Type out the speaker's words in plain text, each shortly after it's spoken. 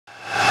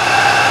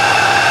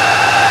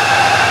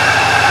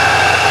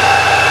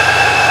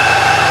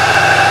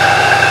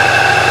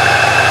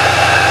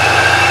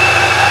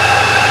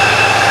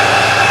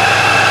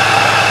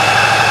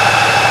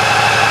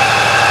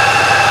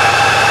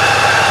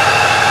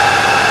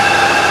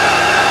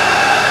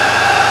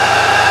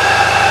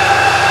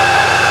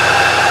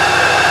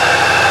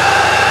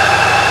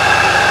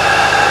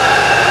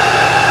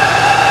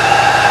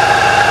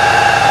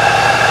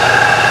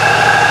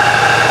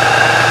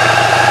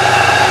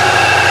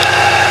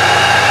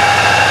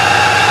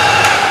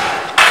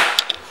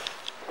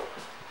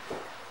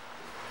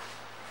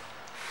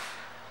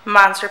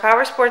Monster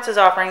Powersports is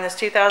offering this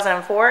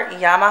 2004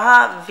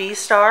 Yamaha V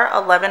Star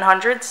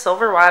 1100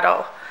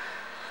 Silverado.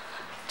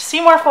 To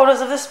see more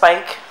photos of this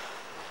bike,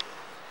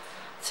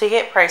 to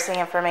get pricing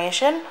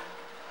information,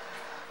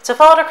 to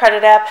fill out a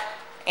credit app,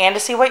 and to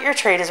see what your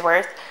trade is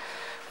worth,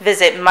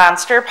 visit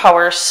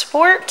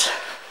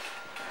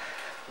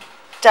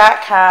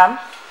monsterpowersport.com.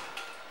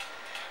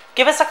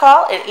 Give us a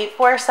call at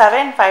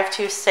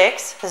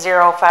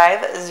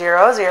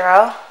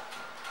 847-526-0500.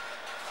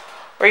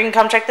 Or you can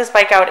come check this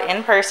bike out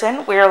in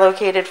person. We are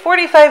located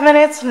 45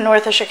 minutes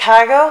north of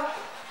Chicago.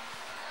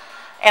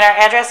 And our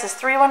address is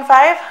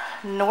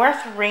 315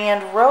 North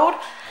Rand Road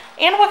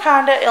in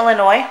Wauconda,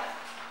 Illinois.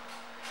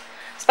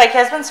 This bike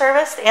has been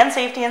serviced and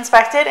safety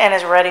inspected and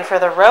is ready for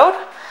the road.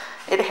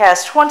 It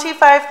has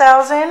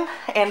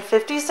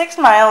 25,056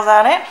 miles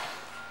on it.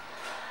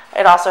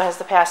 It also has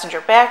the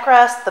passenger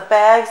backrest, the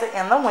bags,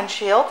 and the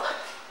windshield.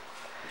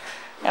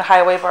 And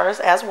highway bars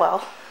as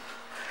well.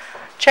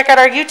 Check out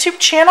our YouTube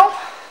channel.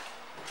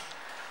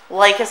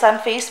 Like us on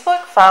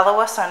Facebook. Follow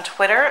us on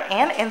Twitter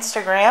and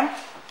Instagram.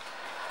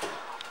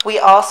 We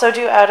also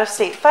do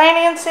out-of-state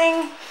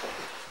financing.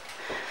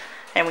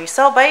 And we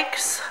sell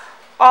bikes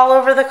all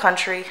over the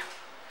country.